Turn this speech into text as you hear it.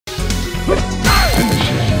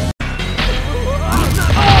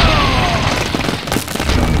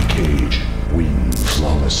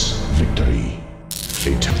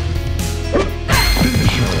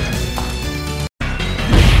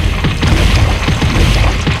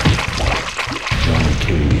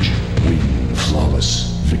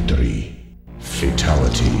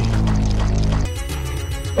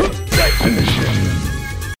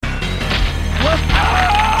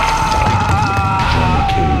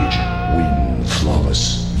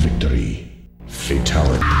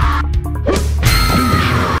Fatality.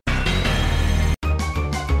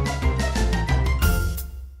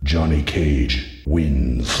 Johnny Cage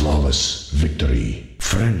wins. Flawless victory.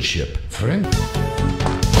 Friendship. Finish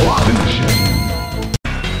him.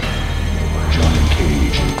 Johnny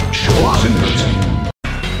Cage shows finish him.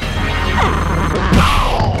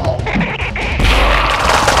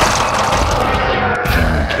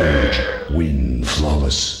 Johnny Cage wins.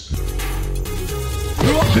 Flawless.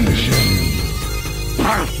 Finish him.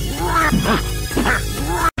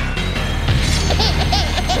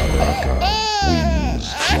 Baraka wins.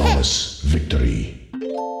 Flawless victory.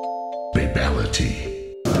 Babality.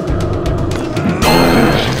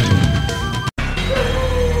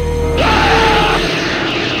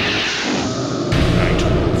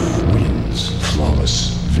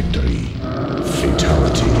 Victory.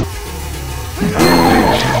 Fatality.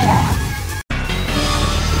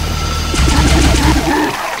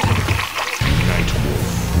 Nightwolf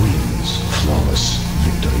wins. Flawless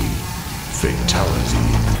victory. Fatality.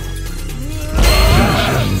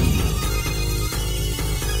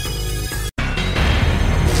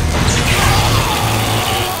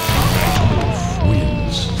 Nightwolf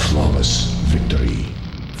wins. Flawless victory.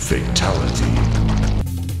 Fatality.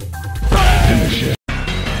 Finish it.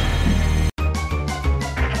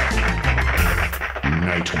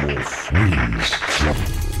 Nightwolf wins.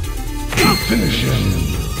 Finish him.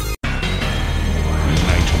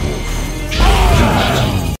 Nightwolf. Finish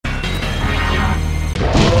him.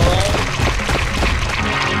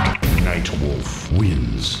 Nightwolf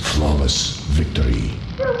wins. Flawless victory.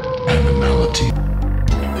 Animality.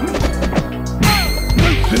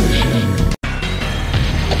 Finish him.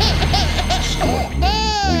 Scorpion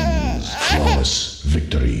wins. Flawless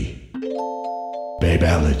victory.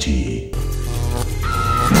 Babality.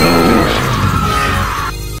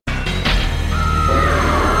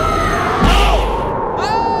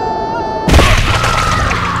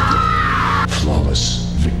 Flawless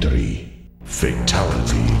victory.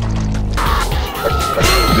 Fatality.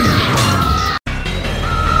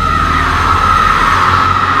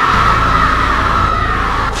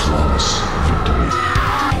 Flawless victory.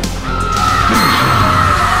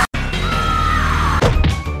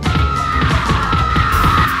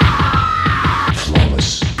 Flawless.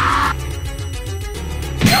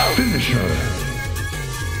 Finisher.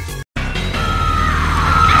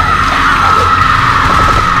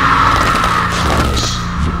 Flawless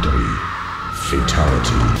victory.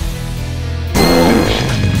 Fatality.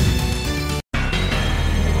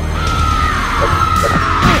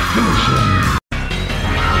 Finish him.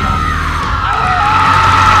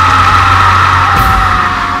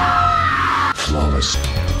 Flawless.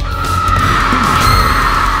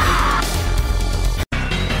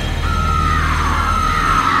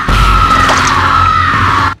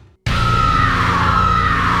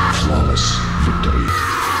 Flawless victory.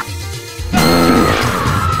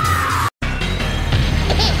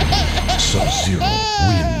 Sub-Zero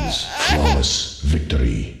wins. Flawless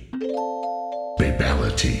victory.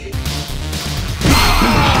 Babality.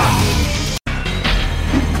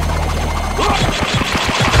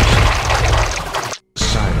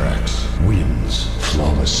 Cyrax wins.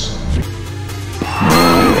 Flawless victory.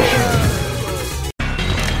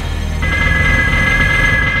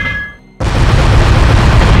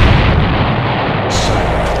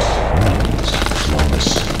 Cyrax wins. Flawless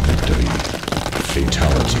victory.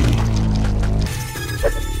 Fatality.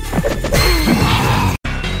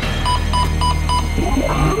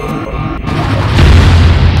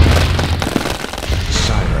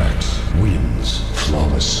 Cyrax wins.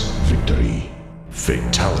 Flawless victory.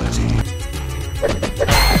 Fatality.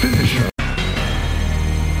 Finisher.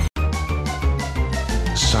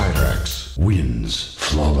 Cyrax wins.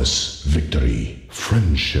 Flawless victory.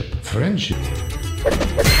 Friendship. Finish him.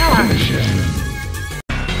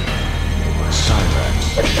 Cyrax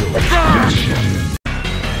shows finish him.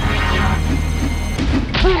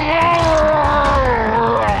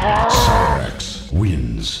 Cyrax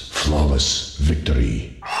wins. Flawless victory.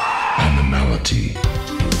 Animality.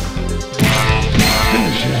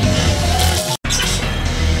 Finish him.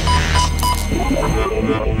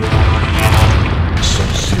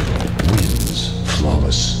 Sub-Zero wins.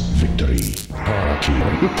 Flawless victory. Paraki.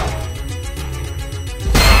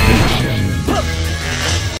 Finish him.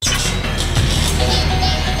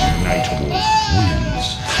 Nightwolf wins.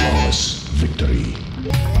 Flawless victory.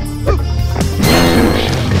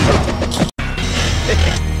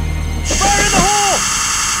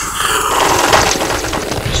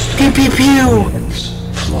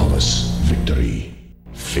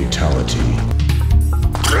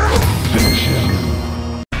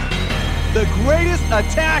 The greatest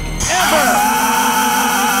attack ever!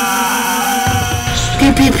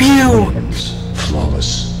 Pew pew pew! Wins.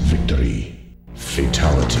 Flawless victory.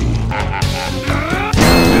 Fatality.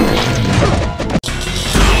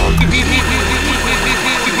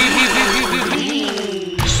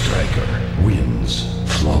 Striker wins.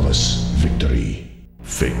 Flawless victory.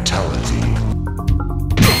 Fatality.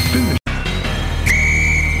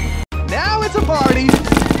 Now it's a party!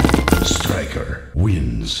 Striker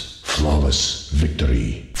wins. Flawless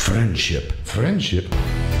victory. Friendship. Friendship.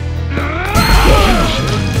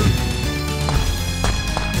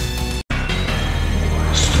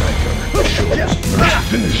 Striker shows mercy.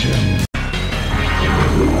 Finish him.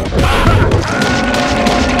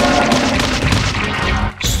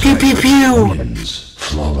 Pew pew pew! Wins.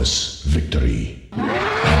 Flawless victory.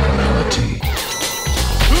 Animality.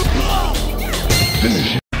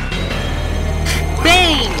 Finish him.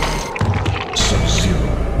 Bang! Sub-Zero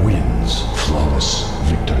wins. Flawless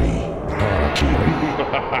victory. Harakiri.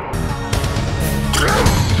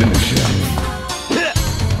 Finish him.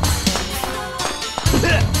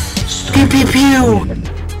 Pew pew pew!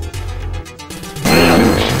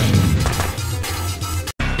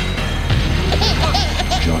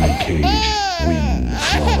 Johnny Cage wins.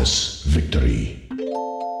 Flawless victory.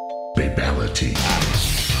 Babality.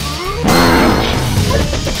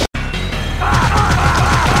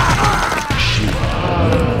 Shiva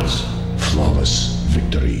wins. Flawless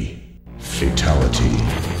victory. Fatality.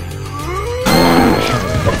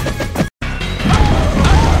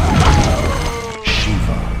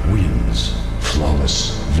 Shiva wins. Flawless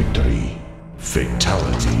victory.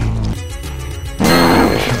 Fatality.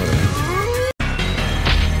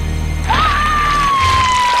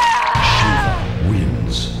 Shiva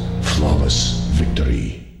wins. Flawless victory.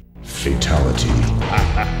 Fatality.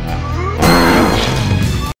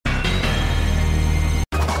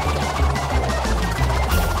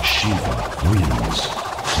 Shiva wins.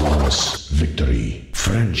 Flawless victory.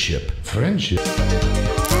 Friendship. Friendship.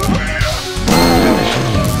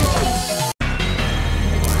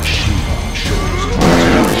 Shiva shows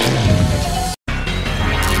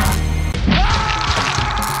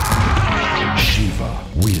Shiva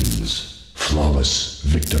wins. Flawless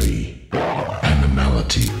victory.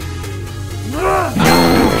 Animality.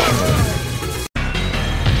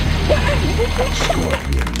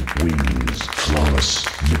 Scorpion wins. Flawless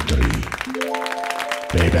victory.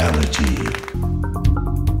 Babality.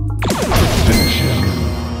 Finish him.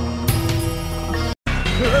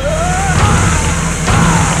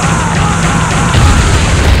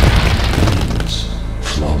 Wins.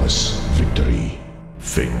 Flawless victory.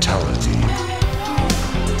 Fatality.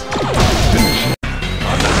 Finish him.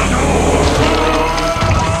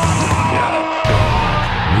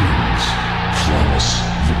 Wins. Flawless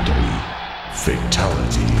victory.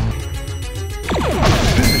 Fatality.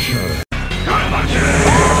 Finish her.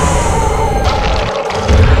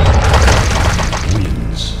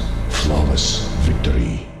 Wins. Flawless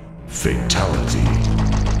victory. Fatality.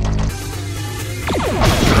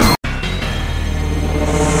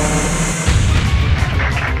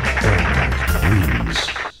 Wins.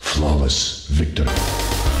 Flawless victory.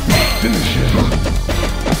 Finish him.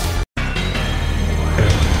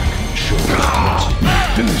 Shows mercy.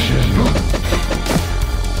 Finish him.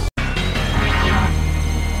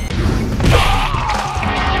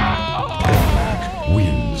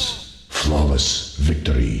 Wins. Flawless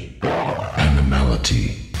victory. Animality.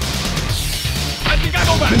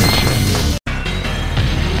 Finish him.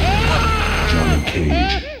 Johnny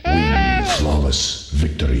Cage wins. Flawless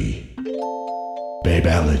victory.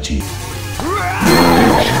 Babality.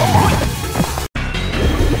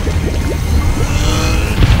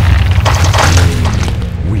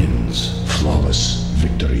 Wins. Flawless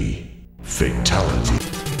victory. Fatality.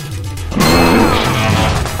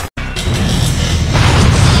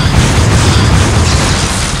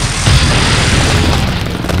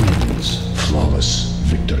 Wins. Flawless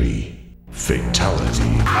victory.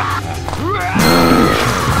 Fatality.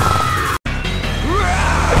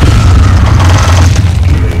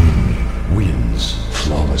 Wins.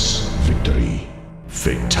 Flawless victory.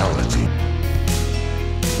 Fatality.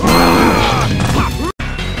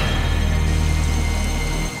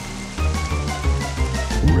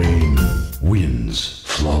 Rain wins.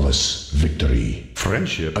 Flawless victory.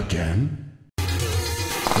 Friendship again.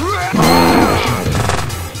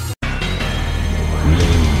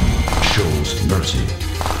 Rain shows mercy.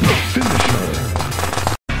 Finish her.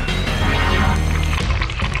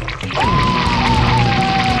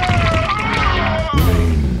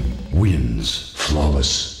 Rain wins.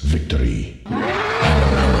 Flawless victory.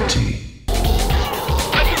 Animality.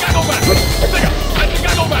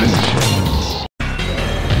 Finish him.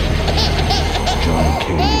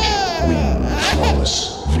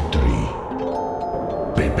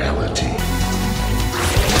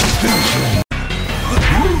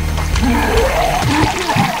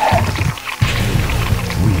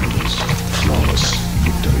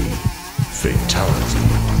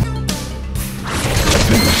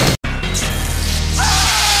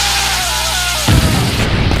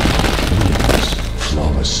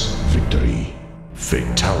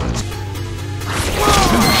 Fatality.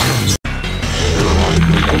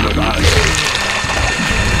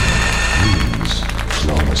 Wins.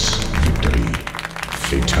 Flawless victory.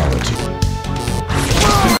 Fatality.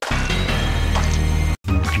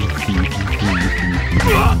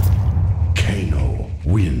 Kano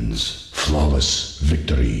wins. Flawless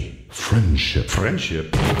victory. Friendship.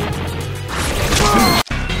 Friendship. Kano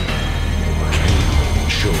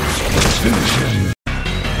shows. Finish him.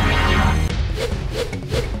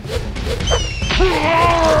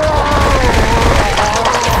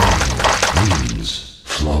 Wins.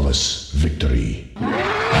 Flawless victory.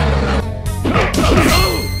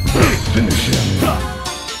 Finish him.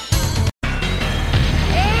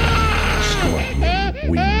 Scorpion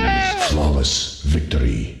wins. Flawless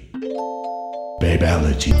victory.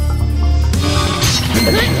 Babality.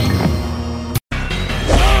 Finish him.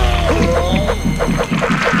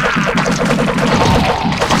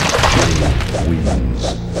 Wins.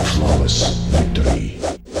 Flawless victory.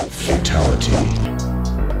 Fatality.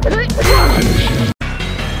 Finish him.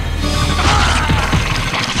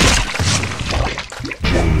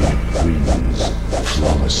 Jade wins.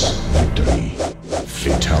 Flawless victory.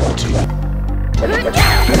 Fatality.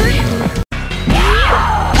 Finish him.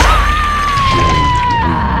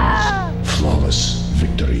 Flawless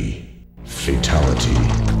victory. Fatality.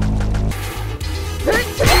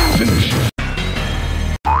 Finish him.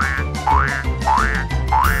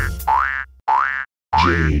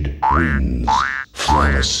 Jade wins.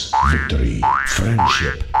 Flawless victory.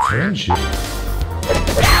 Friendship. Friendship.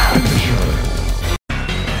 Finish her.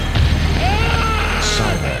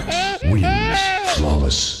 Cyrax wins.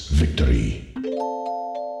 Flawless victory.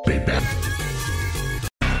 Baby.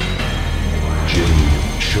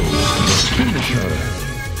 Jade shows the finisher.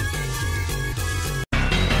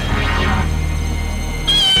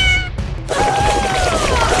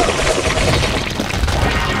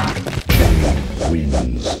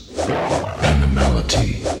 Wins. Animality.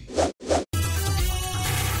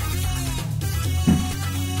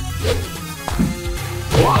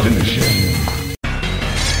 Finish him.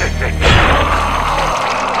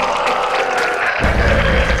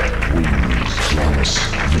 Wins. Flawless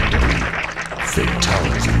victory.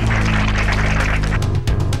 Fatality.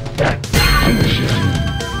 Finish him.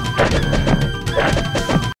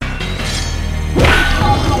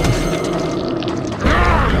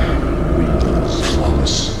 Wins.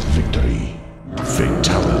 Flawless victory.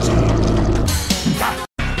 Fatality.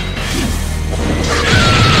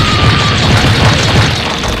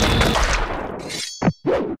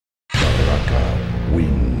 Baraka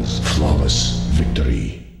wins. Flawless victory.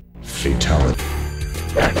 Fatality.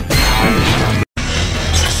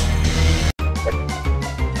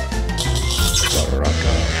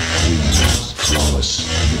 Baraka wins. Flawless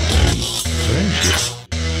victory. Friendship.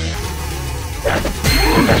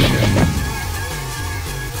 Finish him.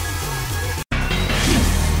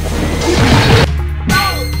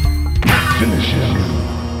 Finish him.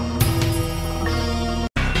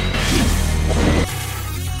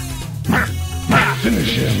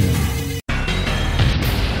 Finish him.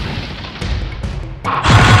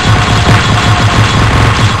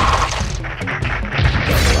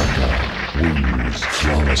 Baraka wins.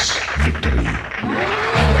 Flawless victory.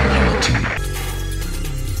 Animality.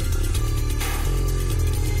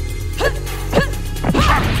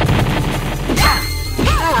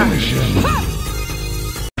 Finish him.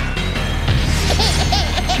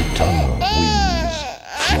 Kitana wins.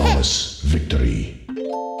 Flawless victory.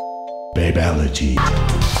 Babality.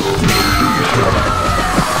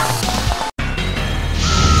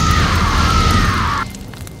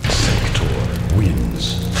 Sector wins.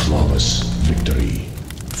 Flawless victory.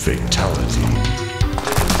 Fatality.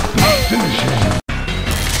 Finish him.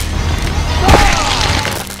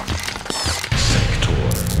 Sector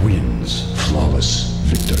wins. Flawless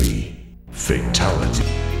victory. Fatality.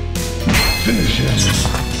 Finish him.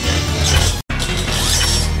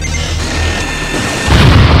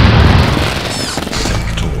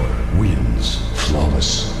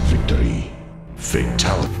 Flawless victory.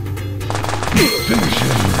 Fatality. Finish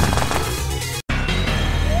him.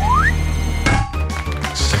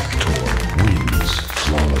 Sector wins.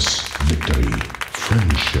 Flawless victory.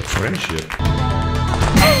 Friendship. Friendship.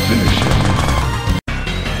 Finish him.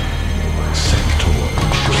 Sector.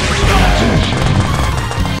 Finish him.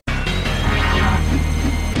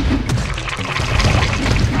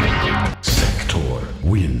 Sector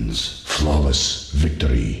wins. Flawless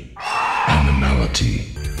victory. Animality.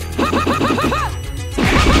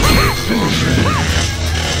 Finish him.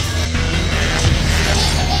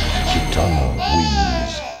 Kitana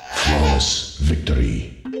wins. Flawless victory.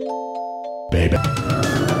 Baby.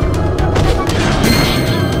 Finish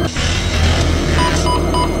him.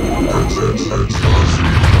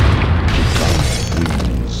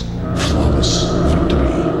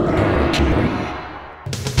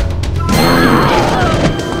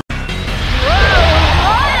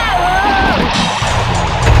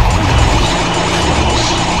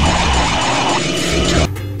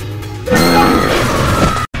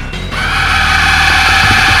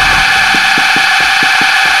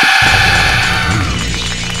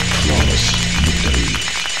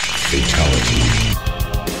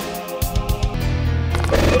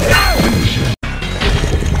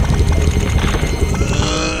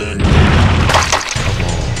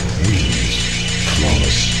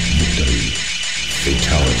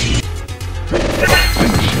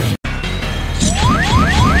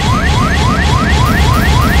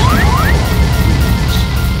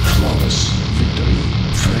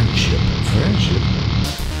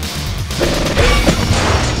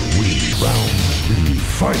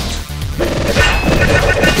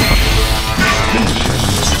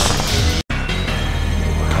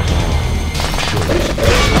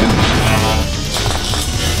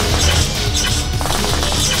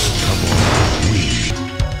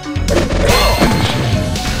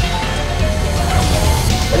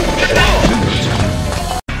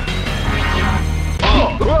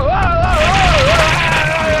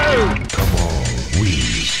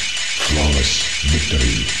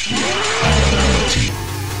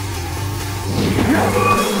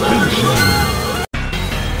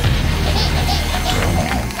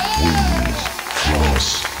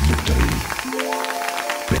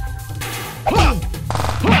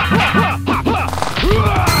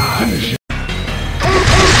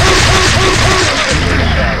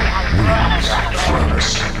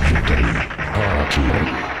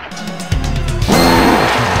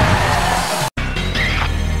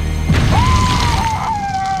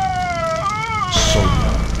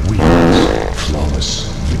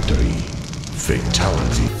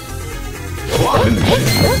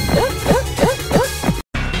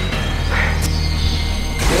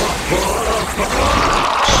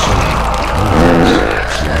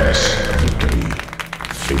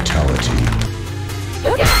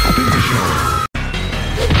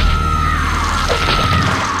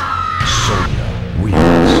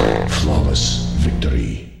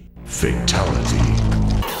 Fatality.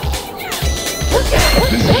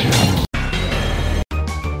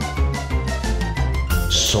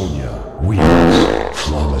 Sonya wins.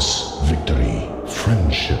 Flawless victory.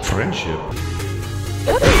 Friendship.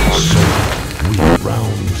 Sonya wins.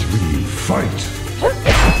 Round 3. Fight.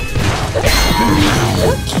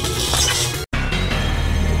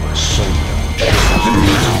 Sonya.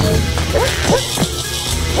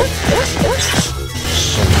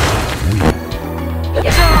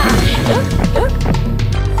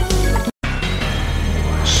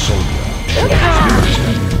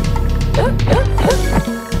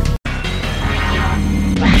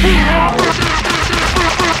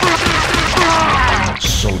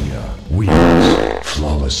 Sonya wins.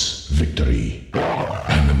 Flawless victory.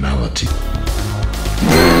 Animality.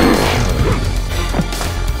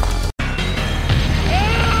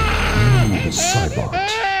 Cybot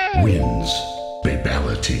wins.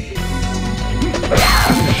 Babality.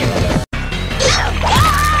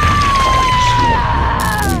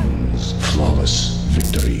 Wins. Flawless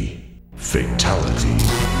victory. Fatality.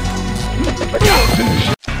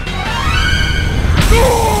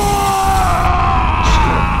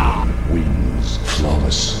 Wins.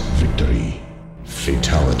 Flawless victory.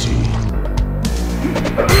 Fatality.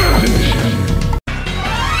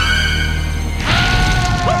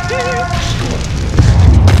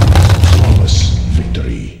 Flawless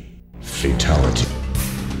victory. Fatality.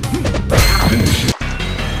 Wins.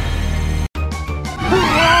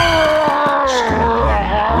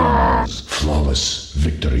 Flawless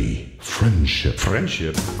victory. Friendship.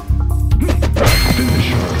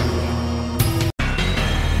 Finisher.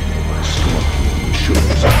 Scorpion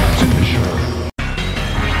shows finisher.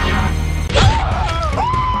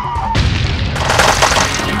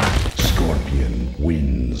 Scorpion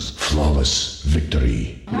wins. Flawless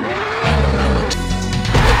victory. Animality.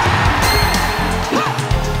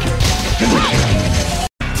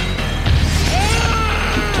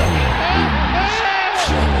 Kitana wins.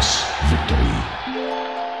 Flawless victory.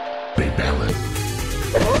 Babality.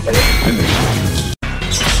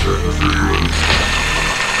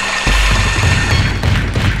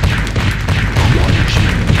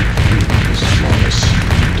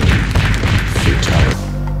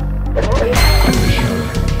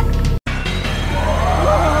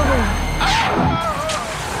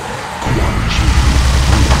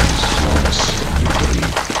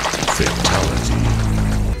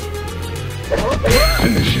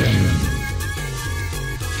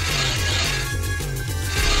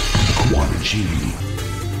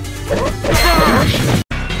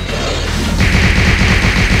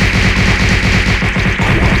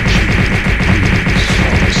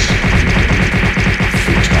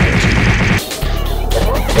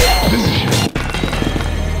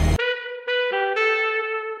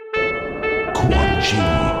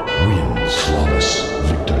 Wins. Flawless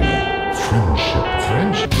victory.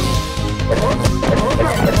 Friendship.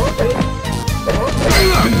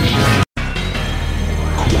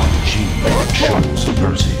 Quan Chi shows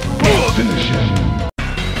mercy. Finish him.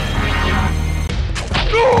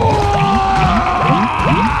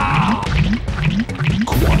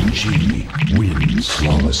 Quan Chi wins.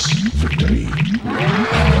 Flawless victory.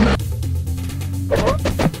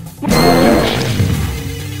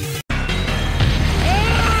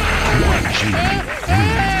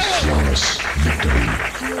 Flawless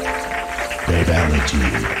victory. Babality.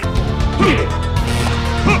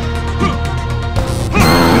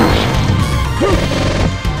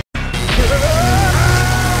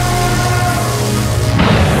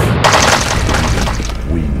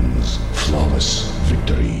 Wins. Flawless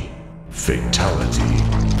victory. Fatality.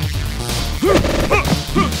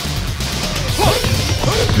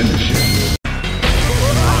 Finish him.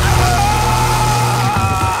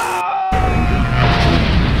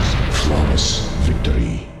 Flawless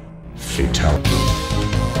victory. Fatality.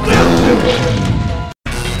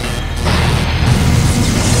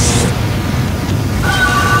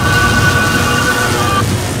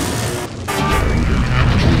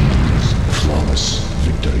 Flawless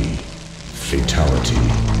victory. Fatality.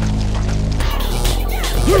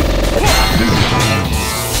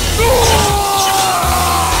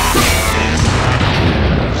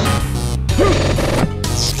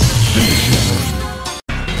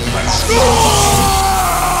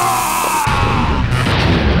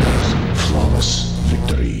 Flawless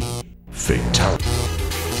victory. Fatality.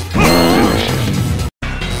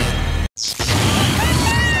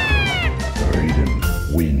 Raiden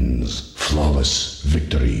wins. Flawless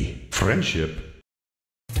victory. Friendship.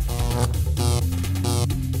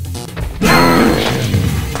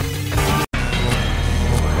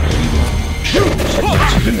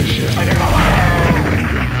 Finish him.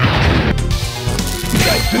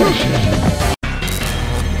 Finish him.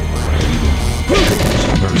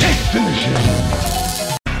 Finish him.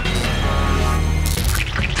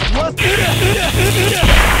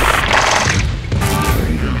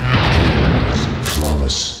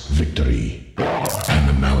 Flawless victory. And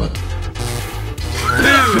the mallet.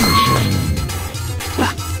 Finish him.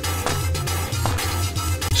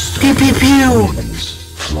 Pew pew pew. Wins.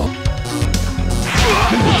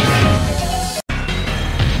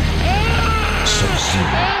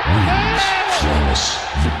 Flawless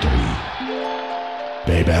victory.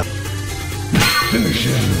 Baby. Finish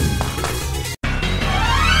him.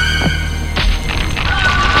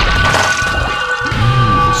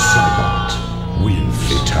 Cybot. Win.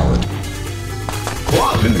 Fatality.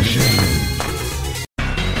 Finish him.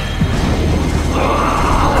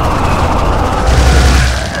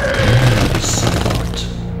 Cybot.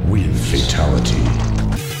 Win. Fatality.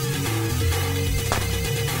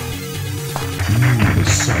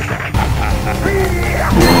 Cybot.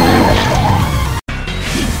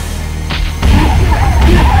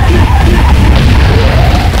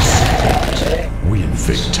 Win.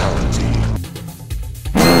 Fatality.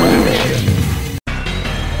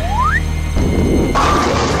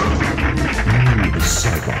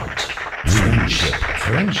 Cybot. Friendship.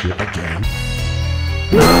 Friendship again.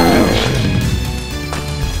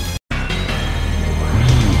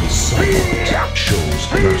 Cybot shows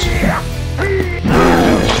mercy.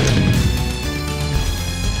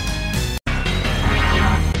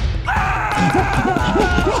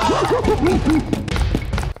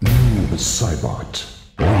 Cybot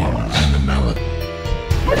wins. And the mallet.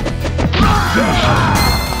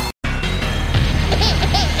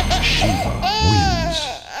 Shiva wins.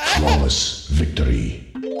 Flawless victory.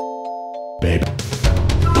 Babe.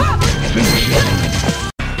 Finish him.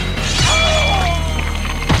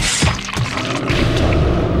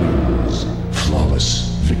 Wins. Flawless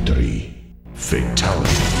victory.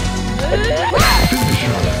 Fatality. Finish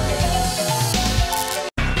him.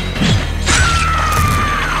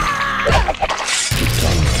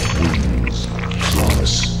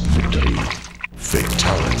 Victory.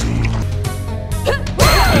 Fatality.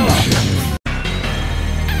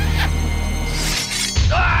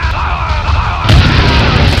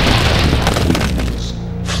 Wins.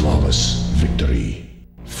 Flawless victory.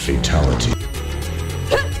 Fatality.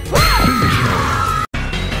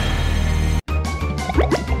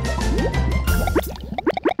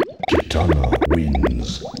 Kitana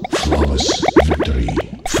wins. Flawless victory.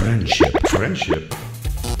 Friendship. Friendship.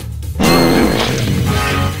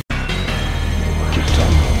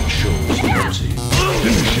 Kitana shows mercy.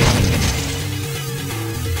 Finish him.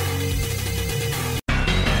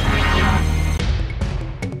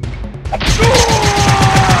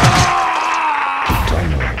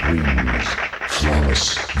 Kitana wins. Flawless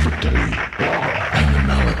victory.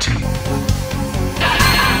 Animality.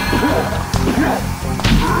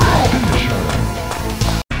 Finish her.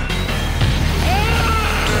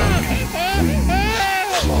 Wins.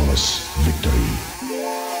 Flawless victory.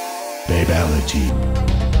 Babality.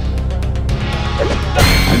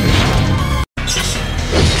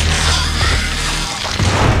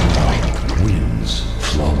 Wins.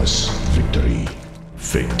 Flawless victory.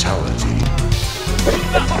 Fatality.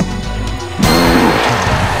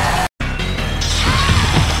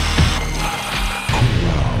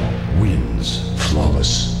 Wins.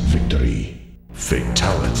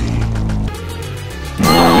 Fatality.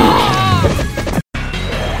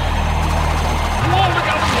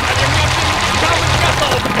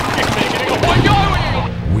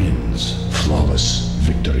 Wins. Flawless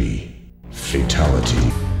victory.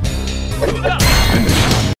 Fatality.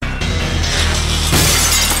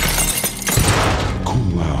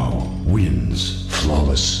 Kung Lao wins.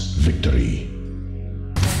 Flawless victory.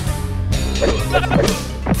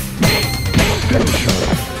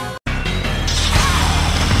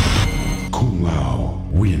 Kung Lao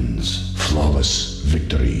wins. Flawless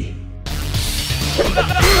victory.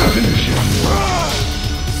 Finish him.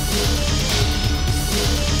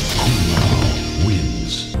 Kung Lao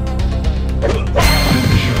wins.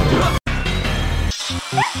 Finish him.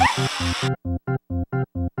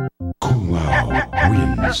 Kung Lao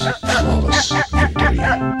wins. Flawless victory.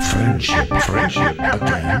 Friendship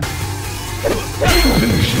again.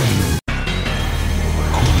 Finish him.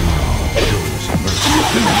 Kung Lao shows mercy.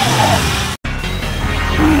 Finish him.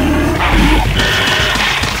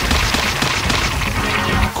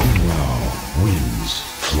 Kung Lao wins.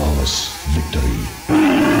 Flawless victory.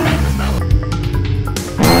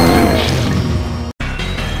 Finish him.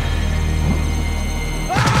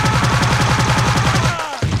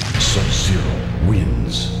 Sub-Zero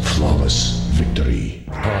wins. Flawless victory.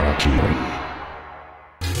 Harakiri.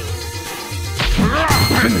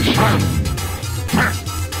 Finish him.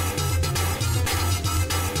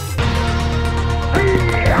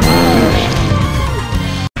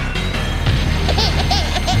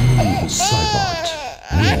 Cybot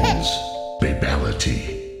wins. Babality.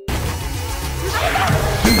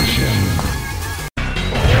 Finish him.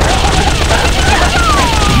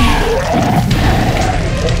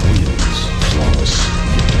 Wins. Flawless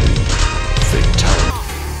victory. Fatality.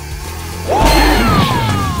 Finish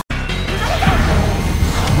him.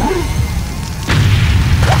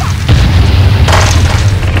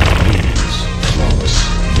 Wins. Flawless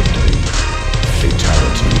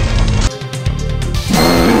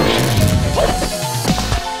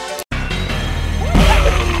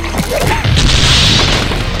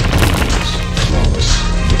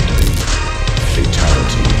victory.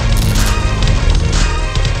 Fatality.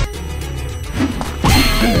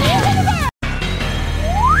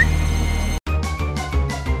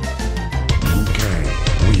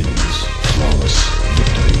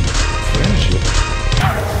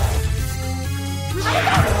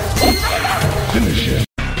 Finish him.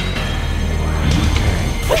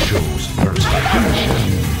 MKEE shows mercy. Finish him.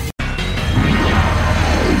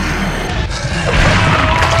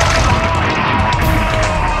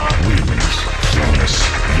 Wins. Flawless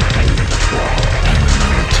victory.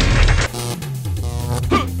 Animality.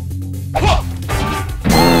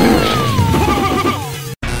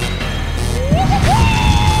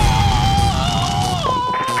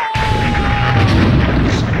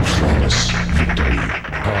 Flawless victory.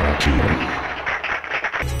 Harakiri.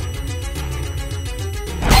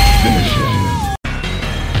 Finish him.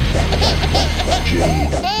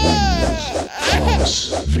 Jade wins. Flawless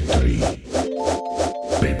victory.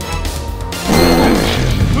 Babe. Finish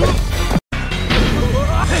him.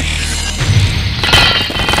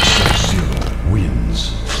 Sub-Zero wins.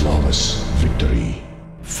 Flawless victory.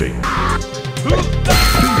 Fake.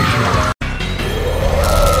 Finish him.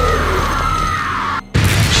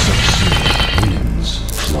 Sub-Zero wins.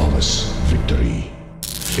 Flawless victory.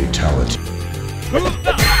 Fatality.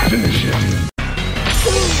 Finish him.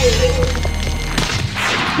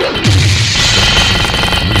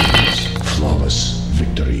 Wins. Flawless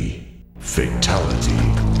victory. Fatality.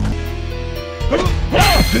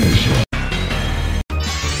 Finish him.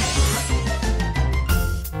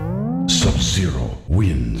 Sub-Zero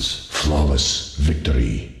wins. Flawless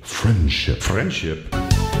victory. Friendship. Finish him.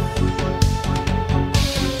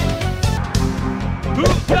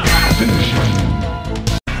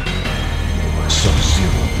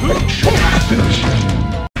 Sub-Zero shows finish him.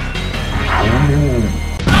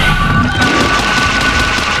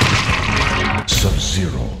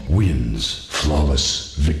 Sub-Zero wins.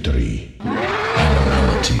 Flawless victory.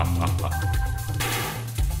 Animality.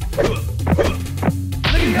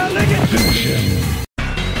 Finish him.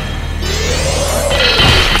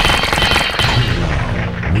 Kung Lao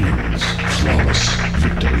wins. Flawless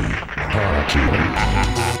victory. Harakiri.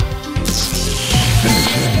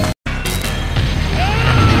 Finish him.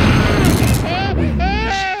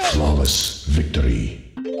 Wins. Flawless victory.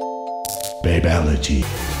 Babality.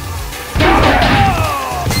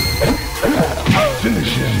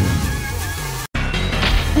 Finish him.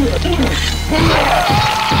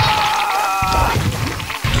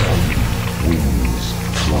 Wins.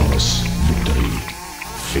 Flawless victory.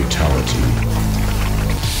 Fatality.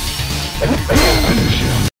 Finish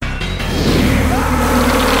him.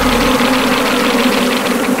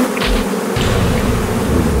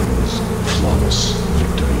 Wins. Flawless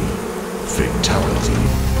victory. Fatality.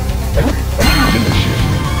 Finish him.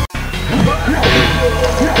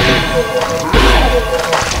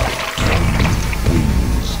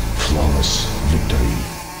 Wins. Flawless victory.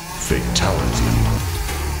 Fatality.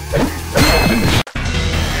 Finish.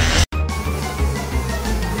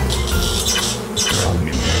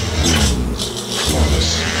 Wins. Flawless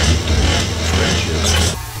victory. Friendship.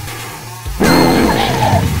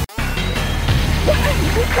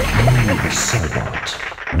 Cybot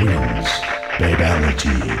wins.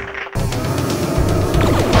 Babality.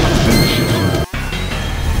 Finish him.